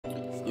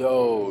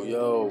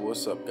Yo,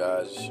 what's up,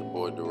 guys? It's your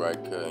boy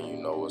Deewrightcut, and you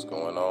know what's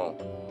going on.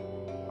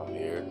 I'm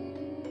here,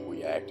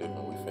 we active,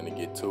 and we finna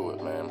get to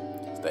it, man.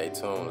 Stay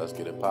tuned, let's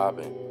get it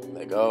popping.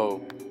 Let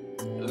go.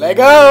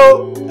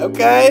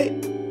 Okay?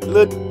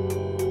 Look.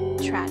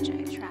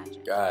 Tragic.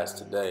 Guys,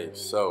 today,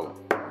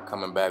 I'm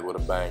coming back with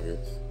a banger.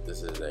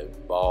 This is a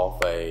ball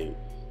fade,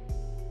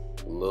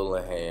 little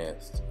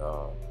enhanced,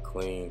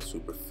 clean,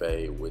 super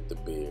fade with the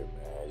beard,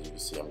 man. As you can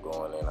see, I'm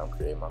going in, I'm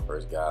creating my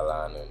first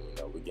guideline, and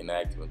we're getting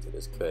active into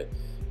this cut.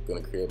 I'm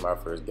gonna create my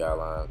first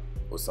guideline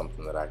with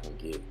something that I can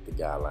get the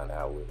guideline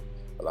out with.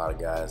 A lot of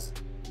guys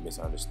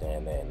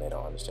misunderstand that and they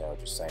don't understand what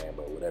you're saying,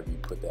 but whatever you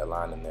put that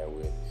line in there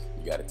with,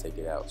 you gotta take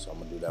it out. So I'm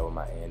gonna do that with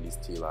my Andes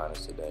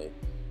T-liners today.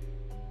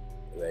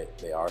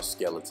 They are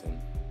skeleton,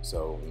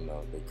 so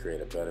they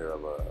create a better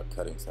of a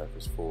cutting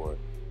surface for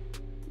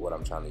what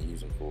I'm trying to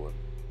use them for.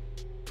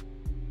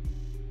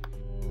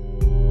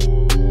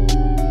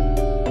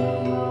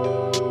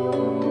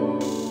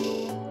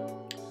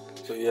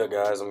 So yeah,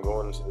 guys, I'm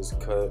going into this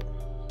cut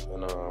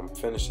and I'm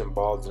finishing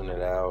balding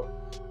it out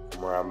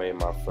from where I made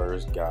my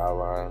first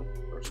guideline.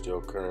 We're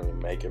still currently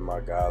making my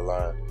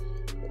guideline,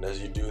 and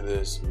as you do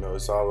this,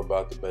 it's all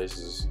about the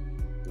basis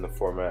in the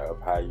format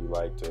of how you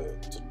like to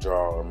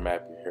draw or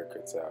map your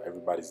haircuts out.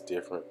 Everybody's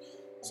different.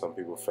 Some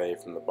people fade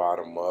from the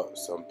bottom up,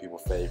 some people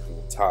fade from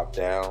the top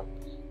down.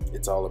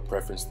 It's all a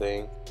preference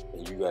thing,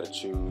 and you got to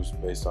choose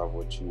based off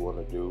what you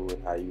want to do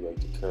and how you like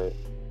to cut.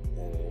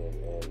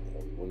 And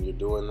when you're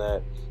doing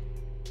that,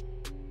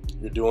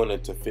 you're doing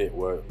it to fit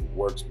what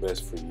works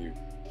best for you.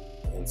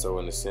 And so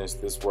in a sense,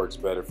 this works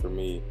better for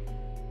me.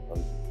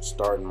 I'm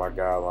starting my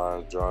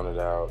guidelines, drawing it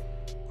out,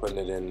 putting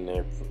it in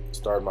there,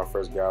 starting my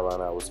first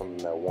guideline out with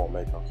something that won't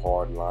make a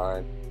hard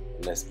line,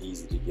 and that's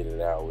easy to get it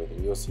out with.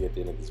 And you'll see at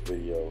the end of this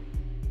video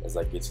as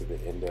I get to the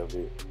end of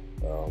it,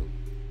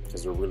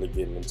 because we're really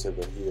getting into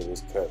the heat of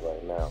this cut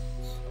right now.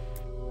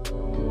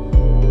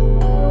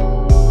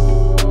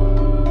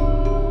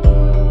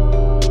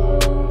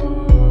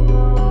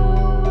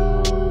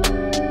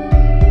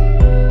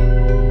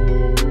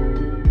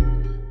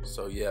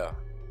 So yeah,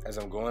 as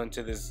I'm going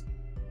into this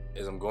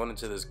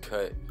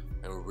cut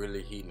and we're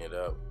really heating it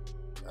up,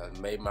 I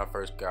made my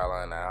first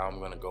guideline. Now I'm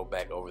going to go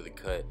back over the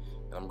cut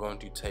and I'm going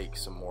to take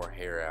some more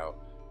hair out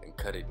and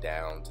cut it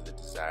down to the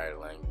desired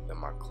length that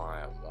my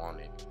client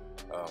wanted.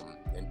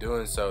 In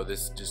doing so,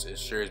 this just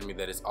assures me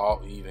that it's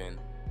all even,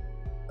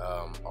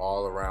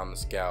 all around the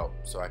scalp,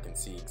 so I can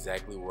see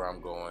exactly where I'm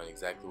going,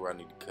 exactly where I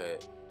need to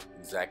cut,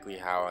 exactly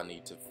how I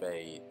need to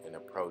fade and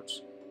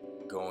approach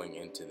going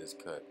into this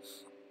cut.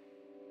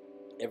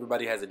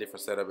 Everybody has a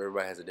different setup,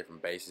 everybody has a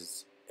different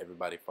basis,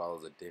 everybody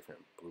follows a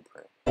different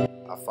blueprint.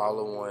 I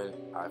follow one,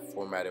 I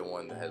formatted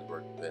one that has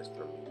worked best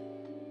for me.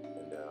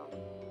 And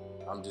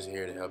I'm just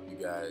here to help you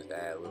guys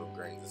add little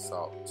grains of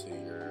salt to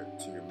your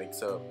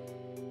mix-up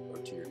or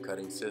to your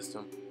cutting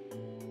system,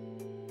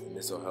 and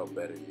this will help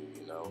better you,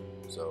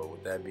 So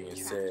with that being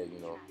said,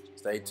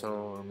 stay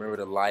tuned. Remember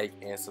to like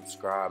and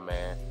subscribe,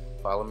 man.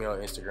 Follow me on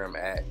Instagram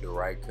at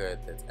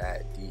Deewrightcut. That's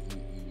at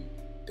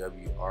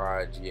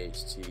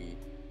DEEWRIGHTCUT_,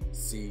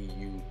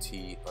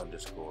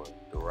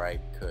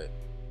 Deewrightcut.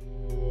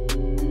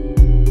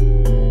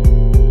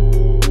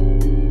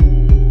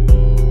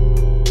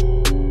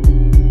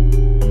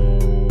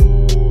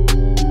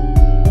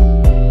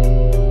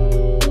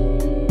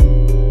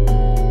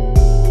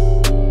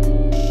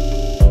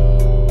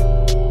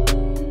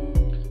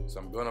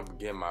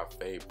 Begin my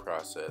fade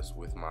process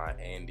with my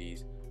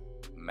Andes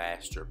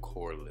Master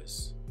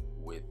Cordless.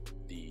 With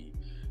the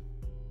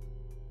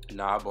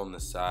knob on the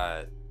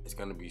side, it's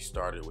going to be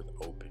started with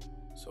open.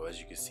 So as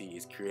you can see,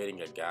 it's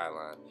creating a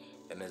guideline,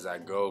 and as I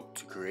go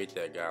to create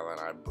that guideline,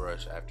 I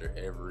brush after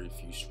every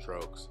few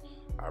strokes.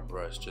 I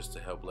brush just to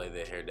help lay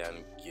the hair down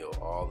and kill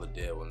all the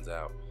dead ones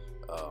out,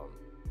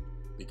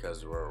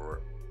 because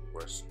we're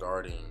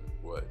starting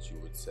what you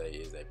would say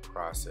is a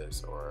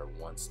process or a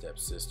one-step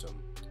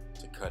system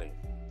to cutting.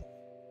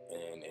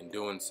 And in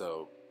doing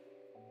so,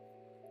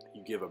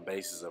 you give a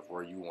basis of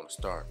where you want to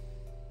start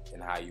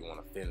and how you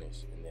want to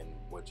finish, and then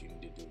what you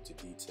need to do to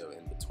detail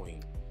in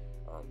between.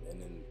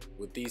 And then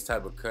with these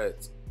type of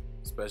cuts,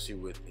 especially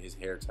with his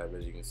hair type,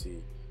 as you can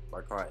see, my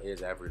client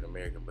is African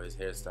American, but his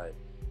hair type,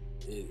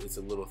 it's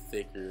a little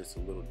thicker, it's a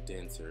little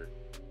denser,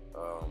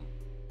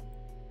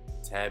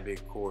 tad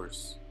bit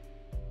coarse,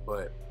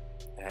 but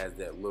it has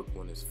that look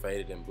when it's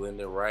faded and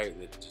blended right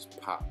that it just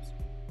pops.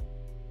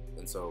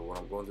 And so when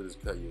I'm going through this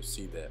cut, you'll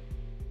see that.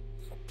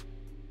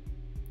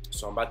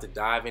 So I'm about to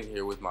dive in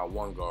here with my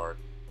one guard.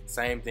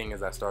 Same thing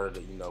as I started,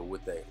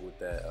 with that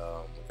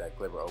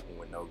clipper open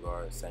with no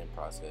guard. Same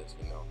process,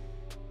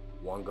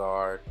 one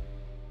guard,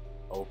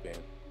 open,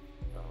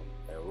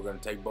 and we're gonna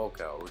take bulk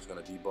out. We're just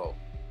gonna debulk.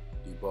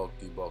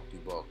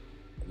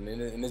 And then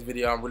in this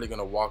video, I'm really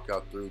gonna walk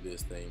y'all through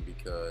this thing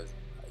because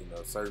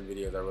certain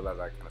videos I realize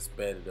I kind of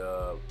sped it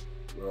up,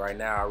 but right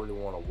now I really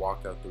want to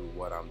walk y'all through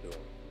what I'm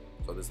doing.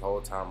 So this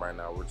whole time right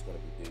now, we're just going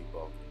to be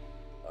debulking,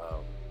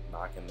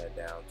 knocking that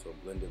down to a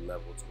blended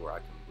level to where I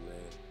can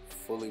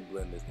fully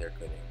blend this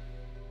haircut in.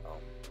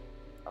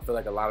 I feel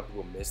like a lot of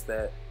people miss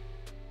that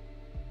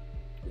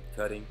with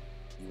cutting.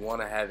 You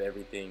want to have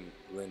everything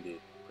blended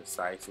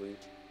precisely,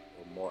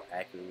 or more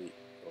accurately,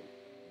 or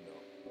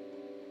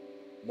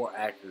more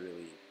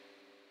accurately,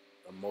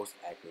 or most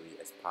accurately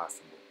as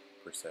possible,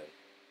 per se.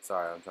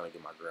 Sorry, I'm trying to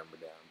get my grammar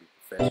down, be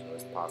professional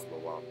as possible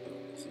while I'm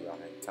doing this, so y'all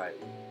hang tight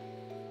with me.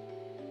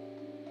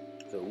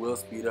 So it will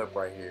speed up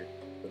right here,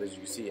 but as you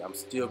can see, I'm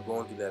still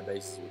going through that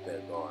basis with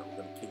that guard. I'm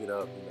gonna kick it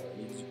up,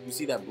 and you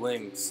see that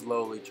bling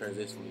slowly,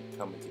 transitionally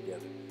coming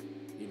together,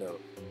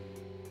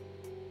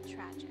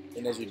 Tragic.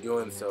 And as you're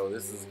doing so,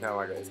 this is kind of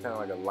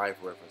like a life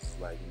reference. It's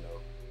like,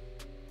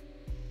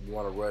 you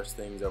want to rush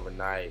things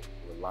overnight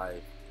with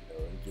life,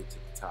 and get to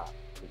the top,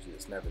 which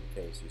is never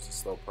the case. It's a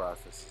slow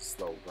process, it's a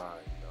slow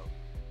grind,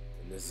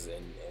 And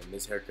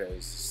this haircut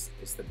is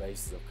it's the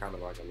basis of kind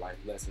of like a life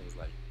lesson. It's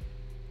like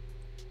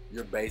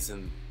you're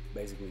basically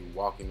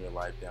walking your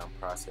life down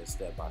process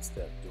step by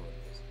step doing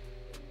this.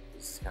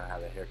 This is kind of how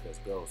the haircuts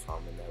go. So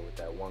I'm in there with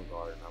that one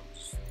guard, and I'm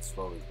just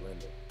slowly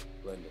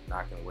blending,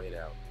 knocking weight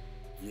out,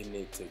 getting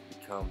it to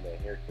become the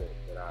haircut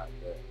that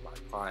my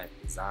client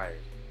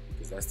desires,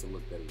 because that's the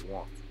look that he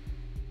wants.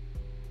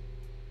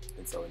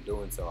 And so in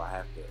doing so, I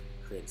have to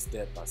create a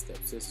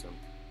step-by-step system,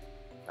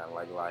 kind of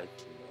like life.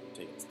 I'm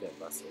taking a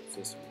step-by-step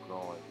system,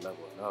 growing,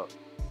 leveling up.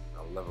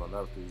 I'm leveling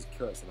up through these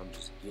cuts, and I'm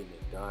just getting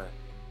it done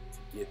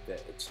to get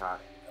that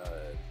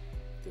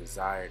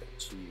desired,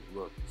 achieved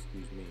look.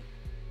 Excuse me.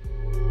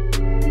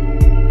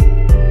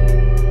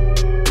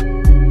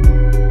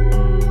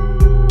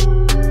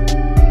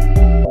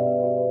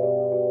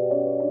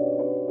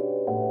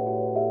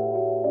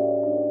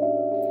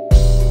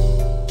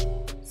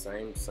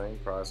 Same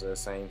process,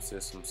 same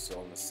system, still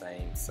on the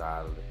same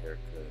side of the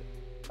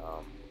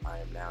haircut. I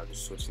am now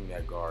just switching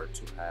that guard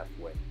to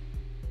halfway.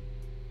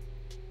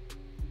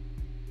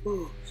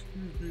 Oh,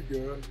 excuse me,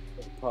 guys.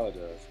 I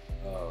apologize.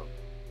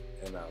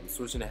 And I'm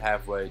switching to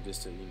halfway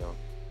just to,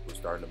 we're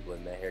starting to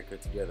blend that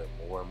haircut together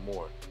more and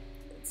more.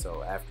 And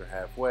so after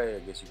halfway, I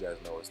guess you guys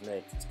know what's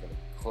next. It's going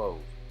to close.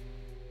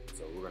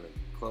 So we're going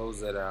to close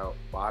that out,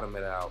 bottom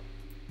it out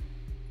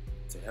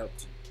to help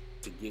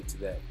to get to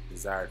that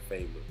desired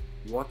fade look.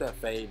 You want that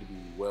fade to be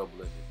well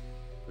blended,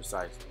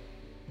 precisely.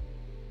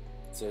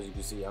 So as you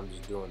can see, I'm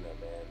just doing that,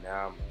 man.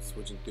 Now I'm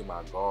switching through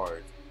my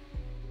guards,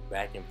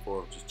 back and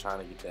forth, just trying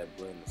to get that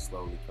blend to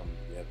slowly come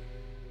together.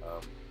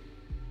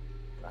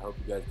 I hope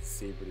you guys can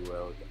see pretty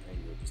well with the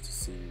angle, just to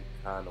see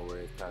kind of where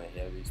it's kind of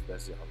heavy,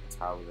 especially on the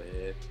top of the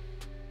head,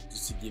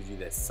 just to give you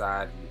that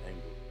side view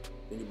angle.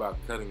 The thing about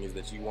cutting is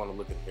that you want to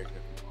look at the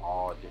haircut from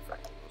all different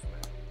angles,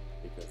 man,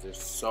 because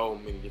there's so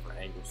many different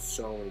angles,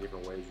 so many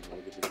different ways you can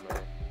look at this,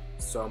 man.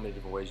 So many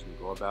different ways you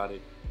can go about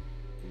it,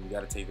 and you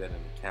got to take that into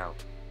account.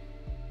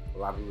 A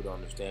lot of people don't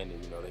understand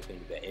it. They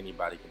think that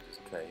anybody can just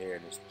cut hair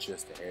and it's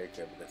just a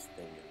haircut, but that's the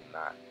thing, it's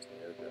not. It's a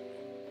haircut.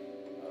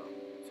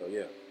 So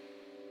yeah.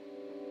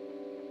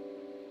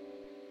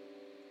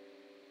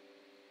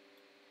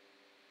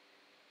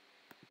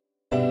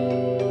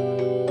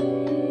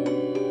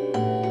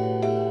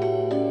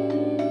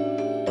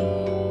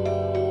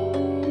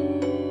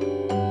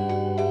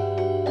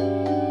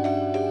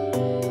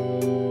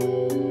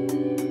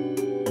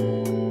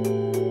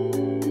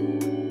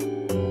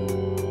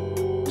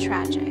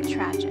 Tragic.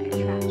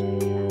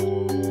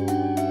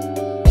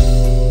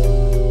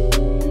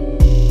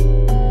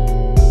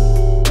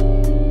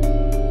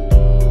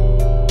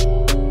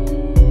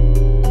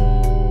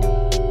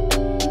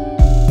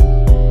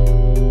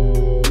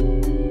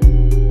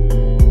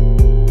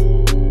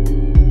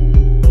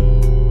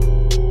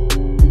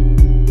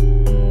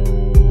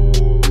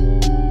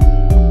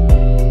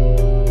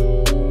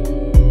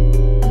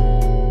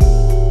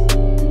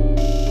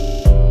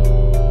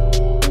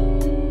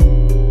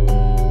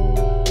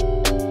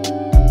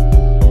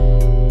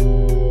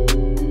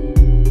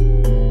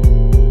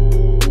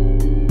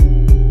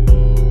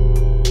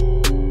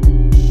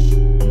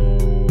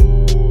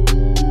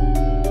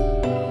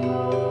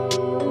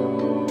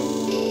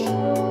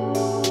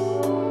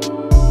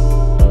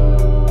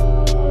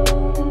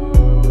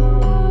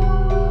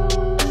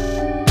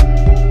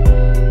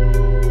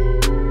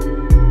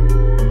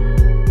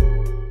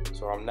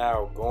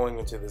 Going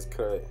into this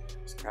cut,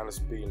 it's kind of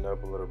speeding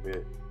up a little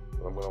bit,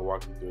 but I'm going to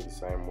walk you through it the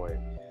same way.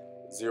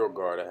 Zero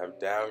guard. I have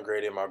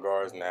downgraded my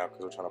guards now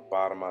because we're trying to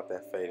bottom out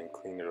that fade and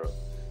clean it up.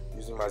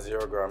 Using my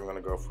zero guard, I'm going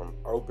to go from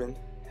open,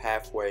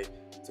 halfway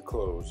to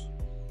close.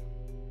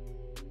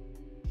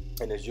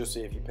 And as you'll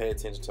see, if you pay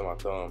attention to my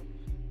thumb,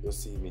 you'll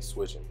see me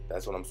switching.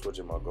 That's when I'm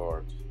switching my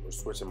guards, or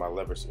switching my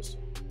lever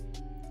system.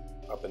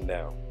 Up and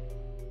down.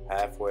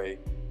 Halfway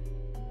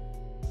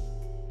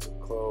to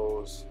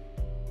close,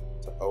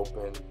 to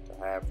open, to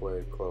halfway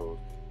to close.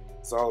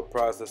 It's all a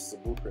process, it's a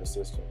blueprint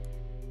system.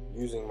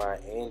 Using my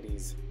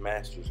Andes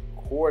Masters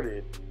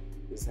corded,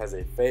 this has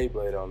a fade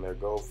blade on there,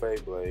 gold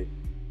fade blade.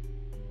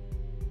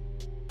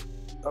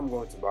 I'm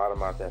going to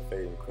bottom out that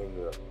fade and clean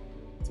it up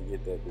to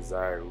get that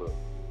desired look.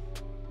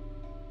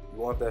 You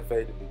want that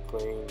fade to be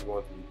clean, you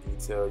want it to be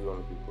detailed, you want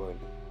it to be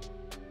blended.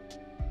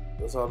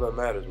 That's all that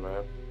matters,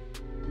 man.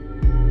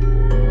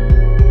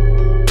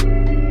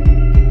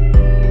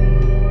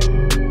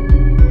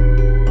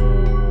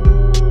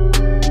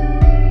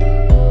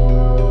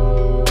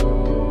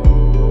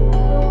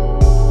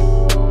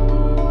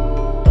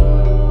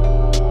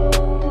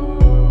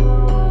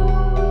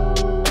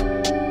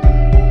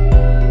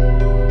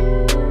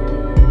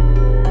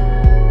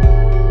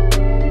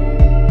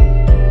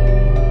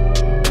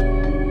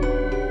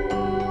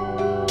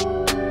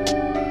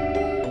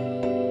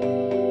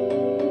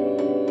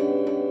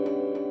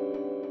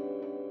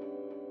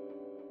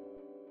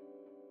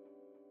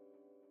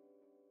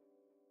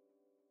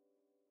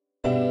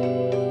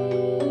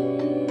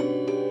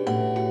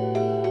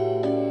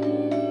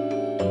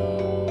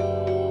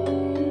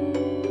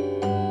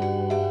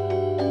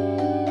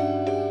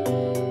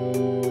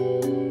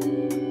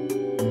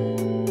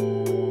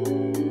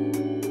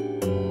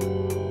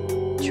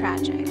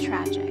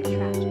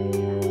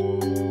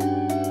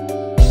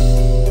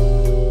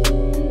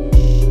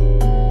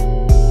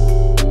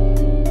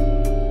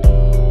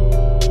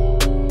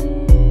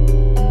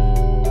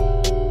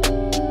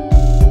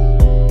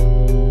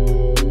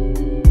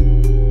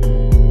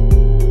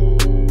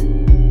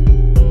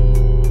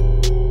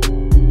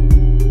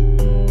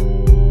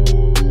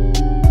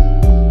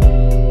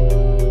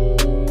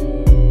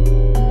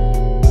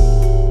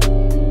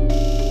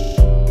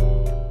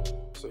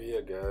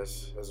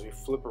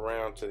 flip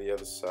around to the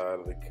other side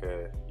of the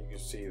cut, you can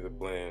see the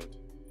blend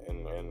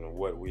and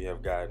what we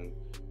have gotten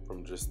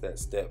from just that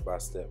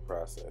step-by-step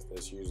process.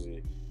 That's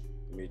usually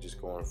me just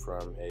going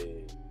from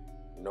a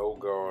no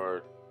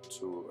guard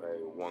to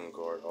a one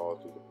guard all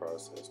through the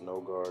process. No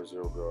guard,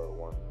 zero guard,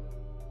 one.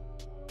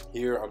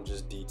 Here I'm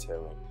just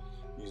detailing,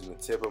 using the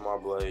tip of my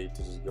blade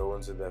to just go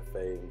into that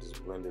fade and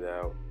just blend it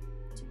out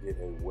to get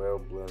a well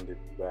blended,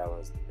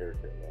 balanced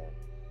haircut, man.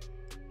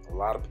 A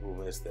lot of people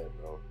miss that,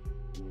 bro.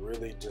 You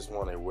really just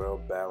want a well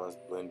balanced,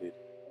 blended,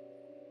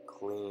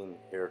 clean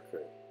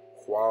haircut.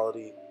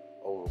 Quality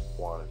over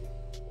quantity.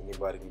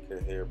 Anybody can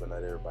cut hair, but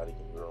not everybody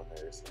can groom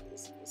hair. It's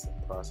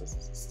a process,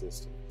 it's a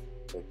system.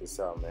 Check this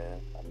out,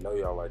 man. I know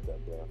y'all like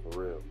that blend,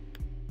 for real.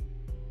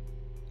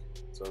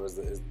 So as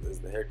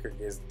the haircut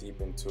gets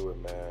deep into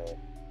it, man,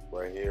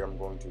 right here I'm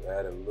going to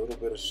add a little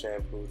bit of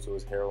shampoo to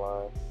his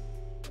hairline.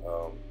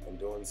 In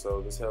doing so,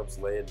 this helps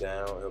lay it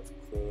down, helps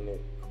clean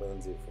it,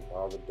 cleanse it from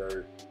all the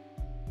dirt.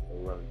 And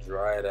we're going to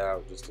dry it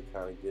out just to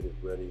kind of get it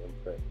ready and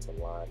prepped to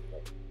line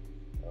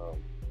up.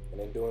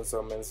 And in doing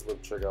so, man, this is a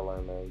little trick I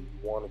learned, man.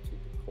 You want to keep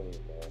it clean,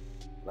 man.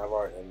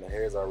 And the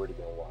hair's already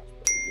been washed,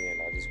 but again,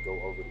 I just go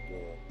over it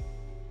again.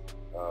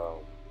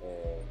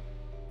 And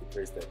it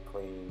creates that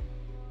clean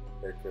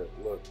haircut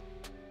look.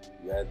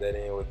 You add that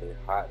in with a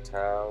hot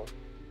towel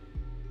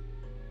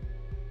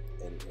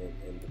and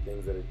the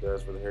things that it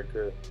does for the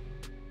haircut.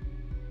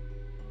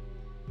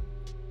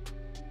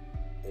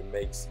 It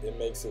makes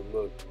it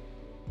look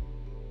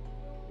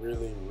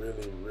really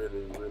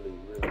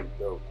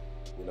dope,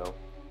 you know,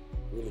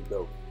 really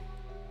dope.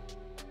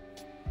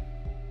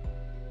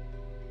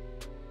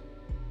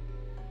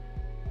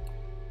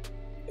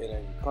 And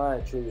your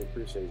client truly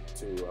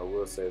appreciates it too. I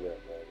will say that,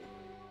 man.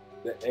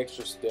 The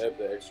extra step,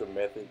 the extra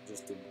method,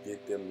 just to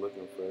get them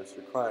looking fresh.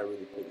 Your client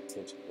really paid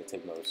attention and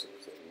take notice of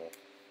it, man.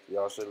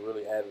 Y'all should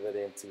really add that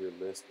into your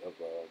list of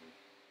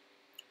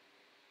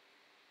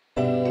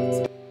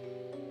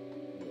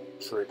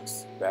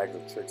tricks, bags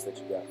of tricks that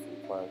you got for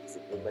your client, because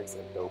it makes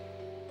a dope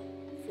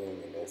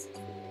thing in essence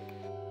for you.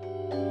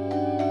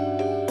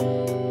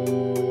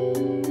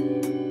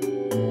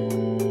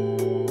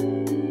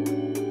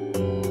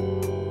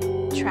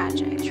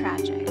 Tragic.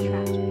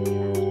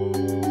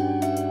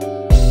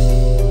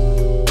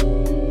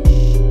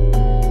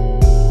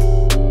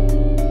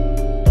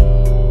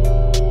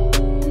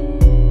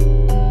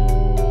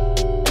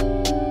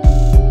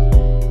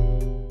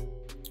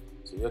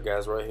 So yeah,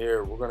 guys, right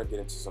here we're gonna get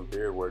into some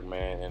beard work,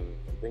 man. And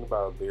the thing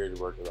about beard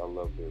work is I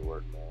love beard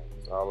work, man.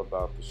 It's all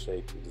about the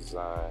shape, the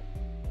design,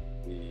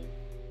 the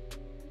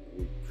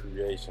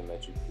creation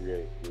that you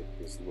create with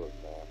this look,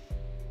 man.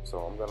 So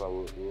I'm gonna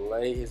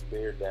lay his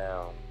beard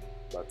down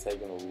by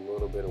taking a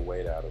little bit of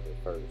weight out of it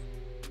first.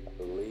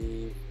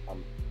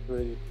 I'm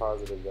pretty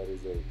positive that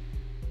is a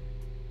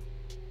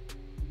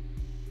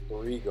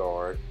 3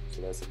 guard,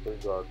 so that's a 3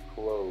 guard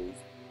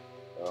closed.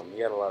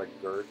 He had a lot of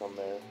girth on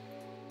there,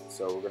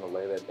 so we're gonna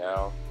lay that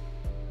down.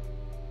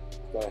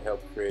 It's gonna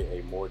help create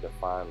a more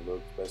defined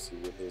look, especially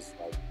with his,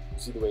 like, you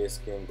see the way his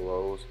skin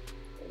glows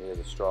and he has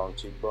a strong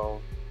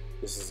cheekbone.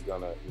 This is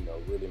gonna, you know,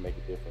 really make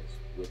a difference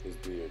with his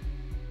beard.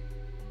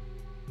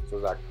 So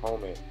as I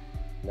comb it,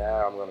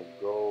 now I'm gonna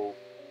go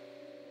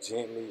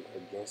gently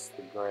against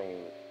the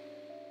grain,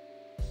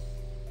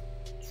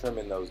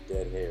 trimming those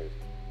dead hairs.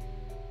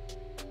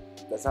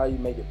 That's how you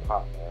make it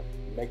pop, man.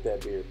 You make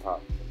that beard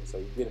pop. So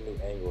you get a new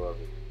angle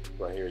of it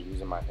right here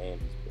using my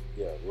handies. But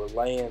yeah, we're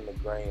laying the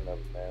grain of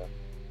it, man.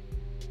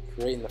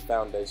 Creating the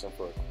foundation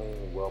for a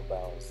clean,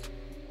 well-balanced,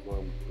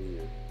 groomed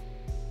beard.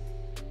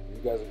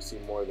 You guys will see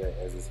more of that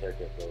as this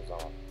haircut goes on.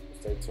 So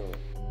stay tuned.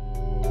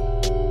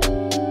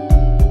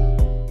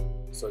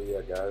 So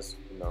yeah, guys,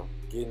 you know,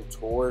 getting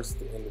towards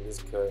the end of this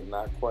cut,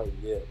 not quite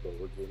yet, but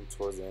we're getting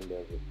towards the end of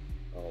it.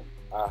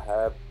 I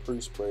have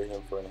pre-sprayed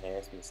him for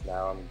enhancements.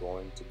 Now I'm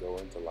going to go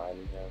into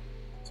lining him.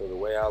 So the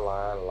way I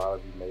line, a lot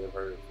of you may have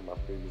heard it from my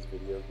previous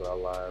videos, but I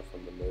line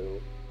from the middle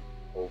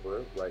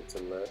over, right to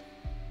left,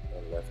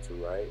 and left to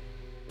right,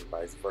 and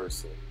vice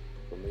versa.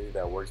 For me,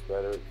 that works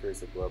better. It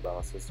creates a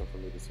well-balanced system for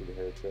me to see the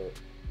haircut.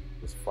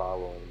 Just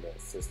following that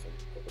system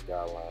of the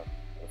guideline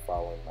and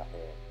following my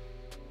hand.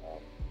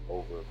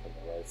 Over from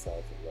the right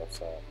side to the left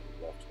side, and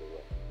the left to the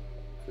right,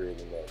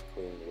 creating that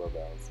clean,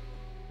 well-balanced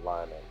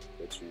lineup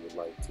that you would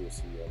like to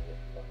see on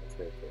this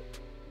haircut.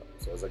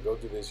 So as I go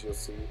through this, you'll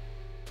see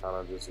kind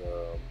of just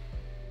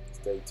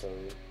stay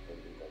tuned and,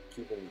 you know,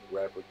 keeping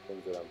track with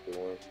things that I'm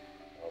doing.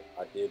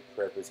 I did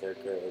prep his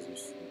haircut, as you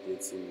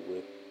did see,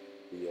 with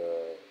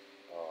the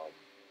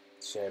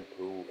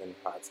shampoo and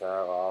hot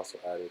towel. I also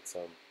added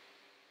some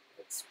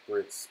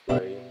spritz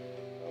spray.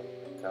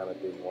 I kind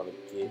of didn't want to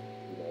get,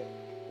 you know,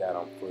 that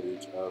on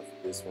footage of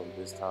this one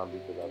this time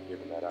because I've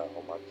given that out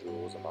on my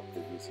jewels and my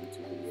previous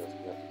YouTube videos.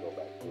 You have to go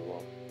back through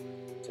them,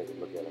 take a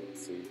look at them and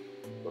see.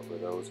 But for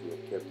those who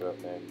have kept up,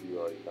 man, you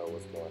already know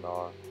what's going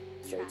on.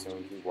 Stay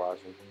tuned, keep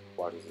watching.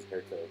 Watch as this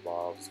haircut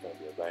evolves. It's gonna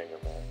be a banger,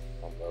 man.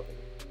 I'm loving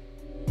it.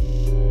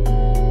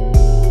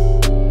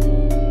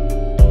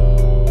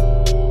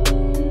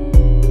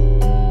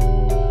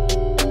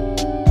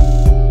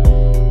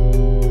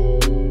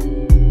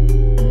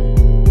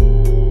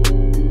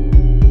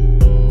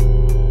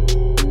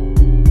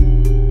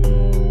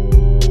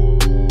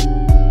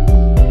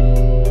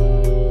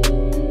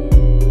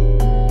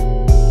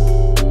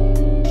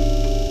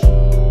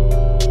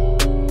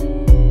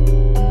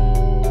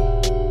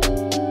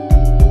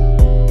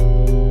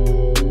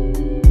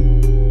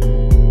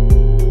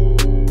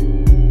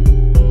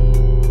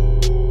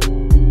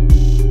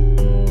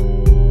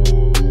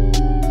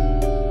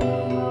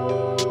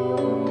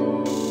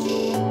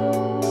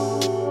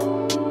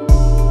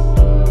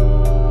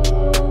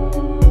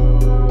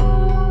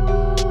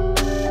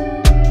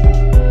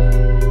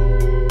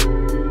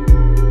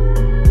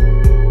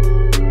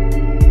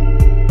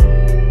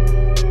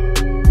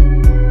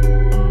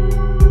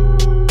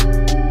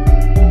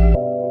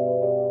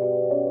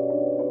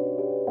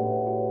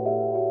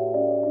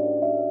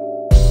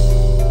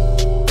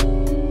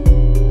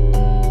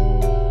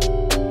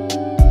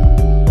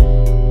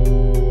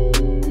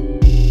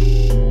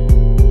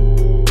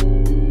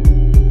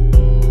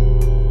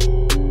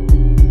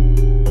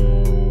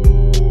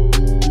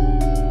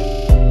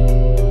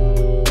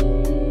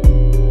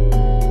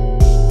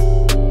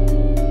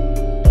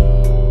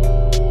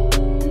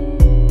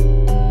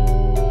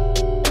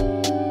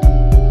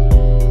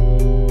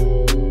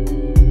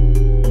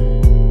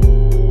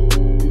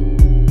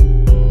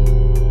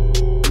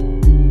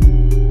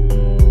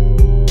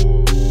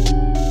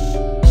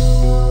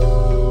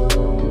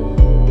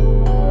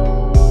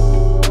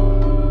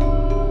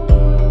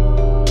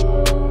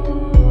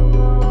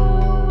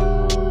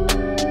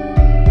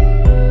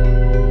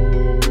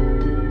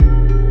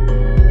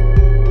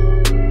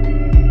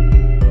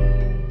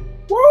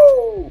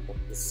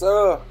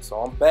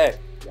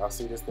 y'all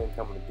see this thing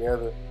coming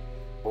together.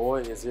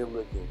 Boy, is it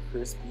looking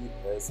crispy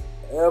as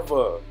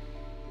ever.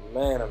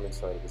 Man, I'm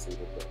excited to see the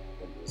end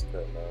of this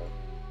cut, man.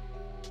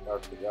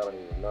 Y'all don't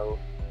even know.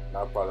 And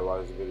I'll probably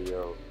watch this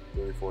video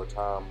 3 or 4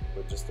 times,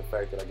 but just the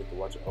fact that I get to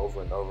watch it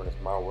over and over, and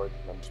it's my work,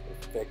 and I'm just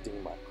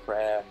perfecting my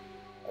craft.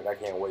 Like, I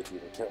can't wait to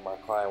even cut my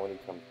client when he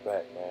comes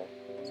back, man.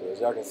 So as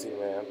y'all can see,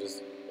 man,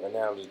 right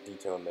now I'm just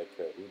detailing that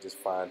cut. We just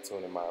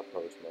fine-tuning my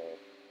approach, man.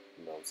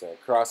 You know what I'm saying?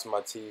 Crossing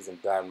my T's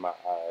and dotting my I's.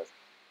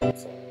 You know what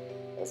I'm saying?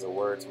 That's a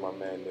word to my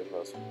man, Nip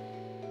Hustle.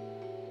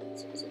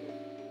 So,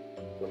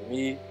 for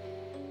me,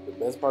 the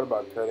best part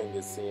about cutting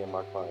is seeing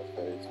my client's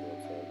face, you know what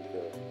I'm saying?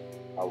 Because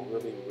I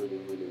really, really,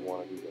 really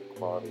want to do that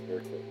quality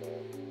haircut,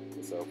 man.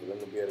 And so for them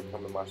to be able to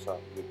come in my shop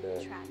and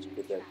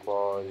get that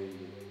quality,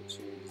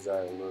 achieve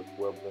desired look,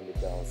 well blended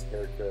balanced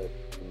haircut,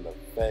 from the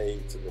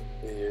fade to the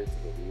beard to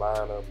the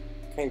lineup,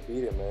 can't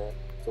beat it, man.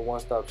 It's a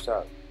one-stop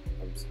shop.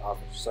 I'm just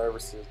offering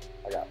services.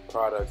 I got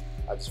products.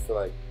 I just feel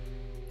like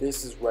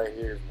this is right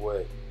here is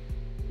what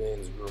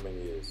men's grooming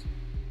is.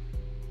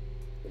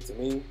 And to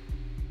me,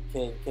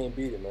 you can't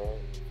beat it, man.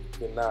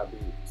 You cannot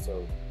beat it.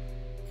 So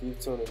keep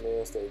tuning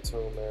in, stay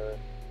tuned, man.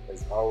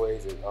 As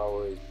always,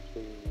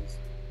 please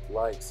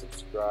like,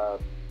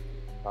 subscribe,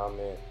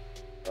 comment,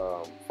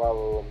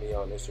 follow me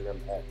on Instagram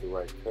at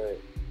Deewrightcut,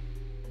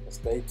 and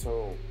stay tuned. You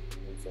know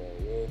what I'm saying?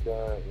 We ain't done. You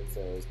know what I'm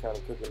saying? It's kind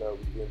of cooking up.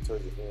 We're getting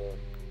towards the end,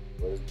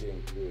 but it's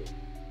getting good.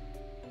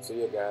 So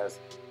yeah, guys,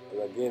 as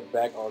I get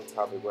back on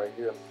topic right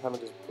here, I'm kind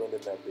of just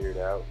blending that beard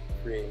out,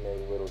 creating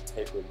a little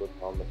tapered look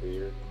on the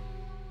beard.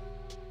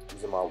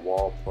 Using my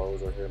wall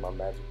pros right here, my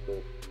magic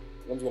clip.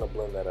 I'm just gonna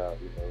blend that out,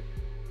 you know.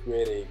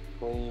 Create a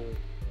clean,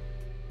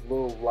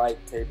 little light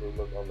tapered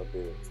look on the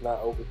beard. It's not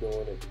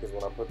overdoing it, because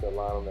when I put that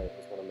line on there,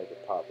 it's gonna make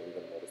it pop, and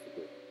you're gonna notice the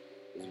beard.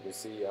 As you can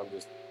see, I'm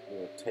just, you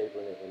know,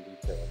 tapering it in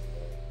detail.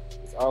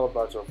 It's all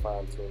about your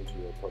fine tune to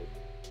your approach.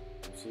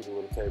 You see the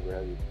little taper,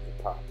 how you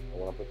pop.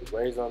 And when I put the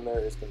braids on there,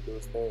 it's gonna do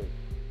its thing.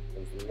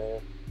 And from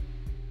there,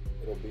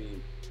 it'll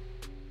be,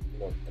 you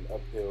know, an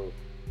uphill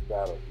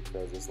battle,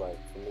 because it's like,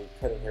 for me,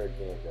 cutting hair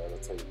again, guys, I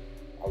tell you,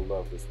 I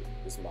love this.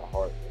 This is my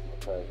heart, my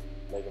passion.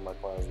 Making my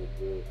clients look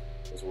good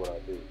is what I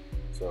do.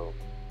 So,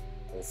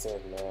 in a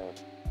sense, man,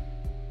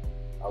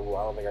 I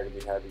don't think I could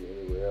be happy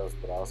anywhere else,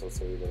 but I also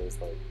say that it's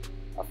like,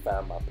 I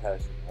found my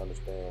passion, I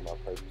understand my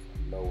purpose,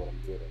 I know what I'm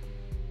good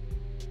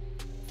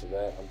at. For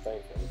that, I'm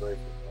thankful, I'm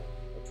grateful, man.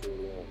 I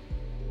truly am.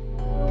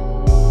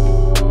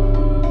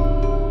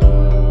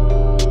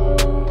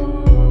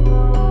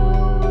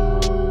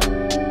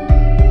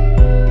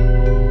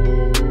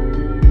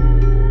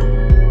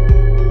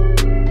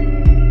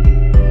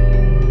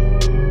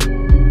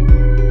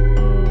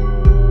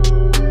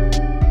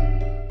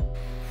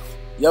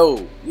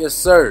 Yo, yes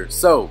sir.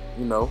 So,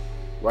 you know,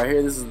 right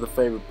here, this is the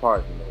favorite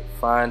part, you know,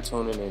 fine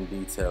tuning and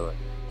detailing.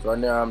 So right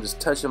now, I'm just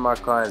touching my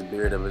client's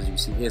beard up. As you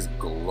see, it's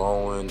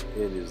glowing.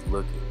 It is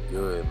looking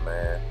good,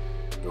 man.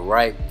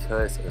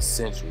 Deewrightcut's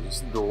essential. This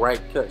is the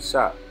Deewrightcut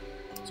shop.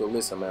 So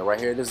listen, man, right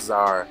here, this is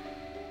our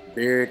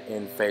beard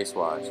and face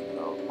wash. You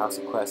know, House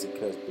of Classic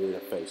Cuts beard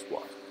and face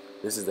wash.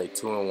 This is a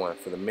 2-in-1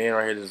 for the men.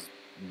 Right here, this is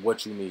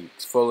what you need.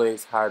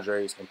 Exfoliates,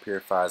 hydrates, and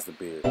purifies the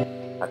beard.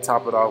 I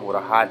top it off with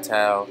a hot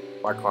towel.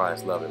 My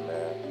clients love it,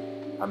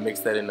 man. I mix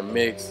that in the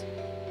mix,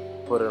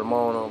 put them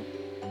on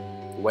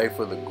them, wait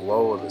for the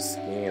glow of the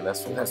skin.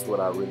 That's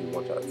what I really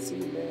want y'all to see,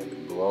 man.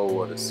 The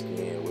glow of the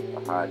skin with the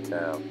hot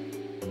towel.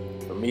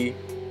 For me,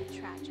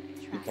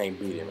 you can't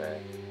beat it, man.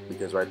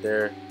 Because right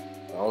there,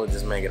 not only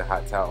this man get a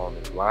hot towel on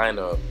his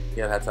lineup, he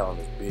has a hot towel on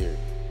his beard.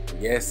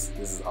 Yes,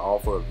 this is all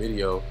for a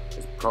video,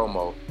 it's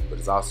promo, but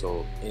it's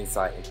also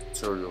insight and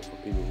tutorial for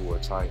people who are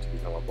trying to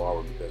become a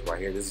barber, because right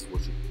here, this is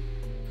what you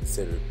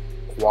consider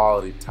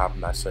quality,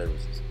 top-notch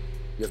services.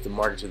 You have to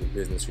market to the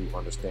business who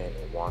understand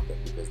and want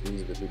that, because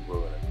these are the people who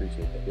are going to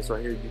appreciate that. This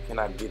right here, you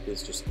cannot get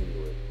this just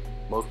anywhere.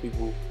 Most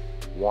people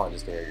want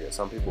just a haircut.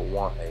 Some people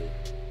want a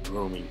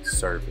grooming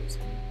service.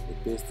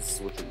 With this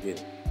is what you're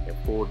getting in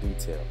full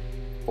detail,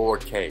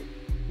 4K.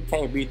 You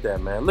can't beat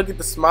that, man. Look at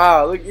the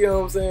smile. Look, you know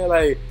what I'm saying?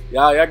 Like,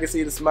 y'all can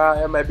see the smile.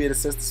 That might be the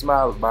sense the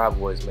smile of my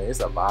voice, man. It's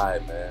a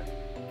vibe, man.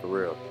 For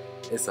real.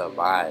 It's a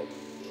vibe.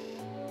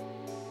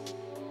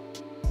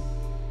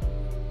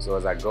 So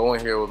as I go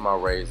in here with my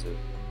razor,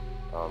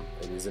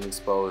 it is an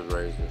exposed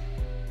razor.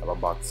 I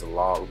bought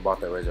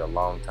that razor a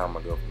long time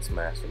ago from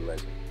Smash the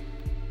Legend.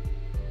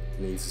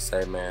 Needs to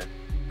say, man,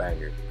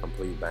 banger,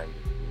 complete banger,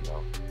 you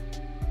know,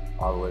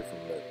 all the way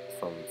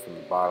from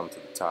the bottom to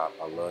the top.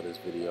 I love this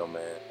video,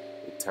 man.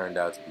 It turned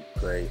out to be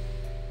great,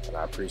 and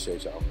I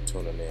appreciate y'all for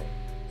tuning in.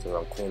 So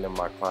I'm cleaning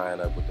my client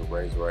up with the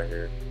razor right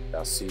here.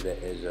 Y'all see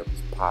that edge up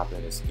is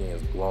popping, his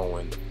skin's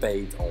glowing, the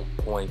fade's on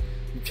point.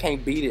 You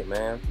can't beat it,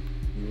 man.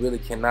 You really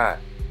cannot.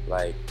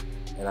 Like,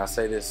 and I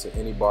say this to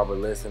any barber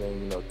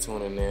listening, you know,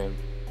 tuning in,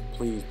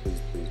 please, please,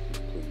 please,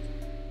 please, please.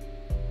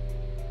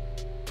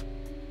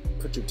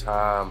 Put your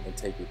time and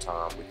take your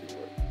time with your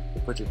work.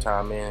 Put your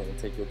time in and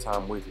take your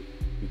time with it,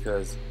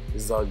 because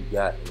this is all you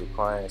got, and your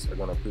clients are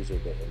gonna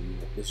appreciate that. And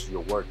this is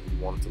your work, and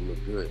you want it to look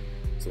good.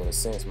 So in a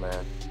sense,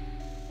 man,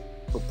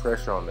 Put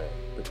pressure on that.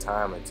 Put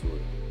time into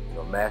it. You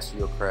know, master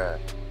your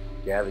craft.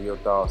 Gather your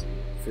thoughts.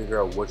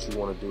 Figure out what you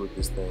want to do with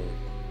this thing,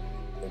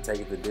 and take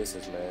it the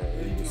distance, man.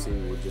 And you can see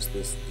with just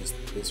this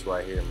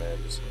right here, man.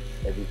 Just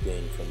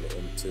everything from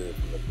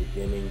the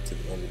beginning to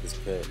the end of this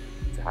cut,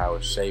 to how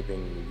it's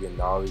shaping. And you're getting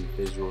all these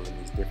visuals and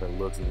these different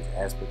looks and these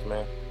aspects,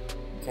 man.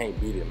 You can't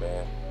beat it,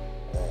 man.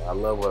 I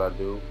love what I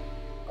do.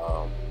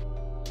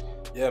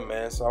 Yeah,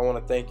 man. So I want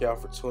to thank y'all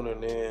for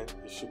tuning in.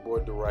 It's your boy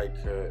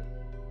Deewrightcut,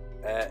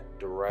 at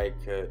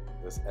Deewrightcut.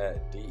 That's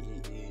at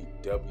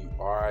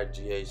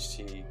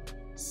DEEWRIGHTCUT_.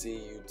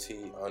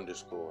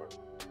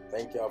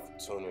 Thank y'all for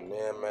tuning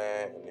in,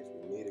 man. And if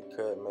you need a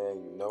cut,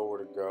 man, you know where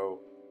to go.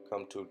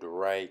 Come to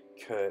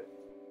Deewrightcut.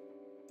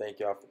 Thank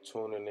y'all for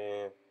tuning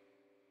in.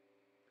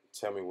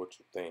 Tell me what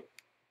you think.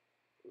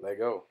 Let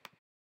go.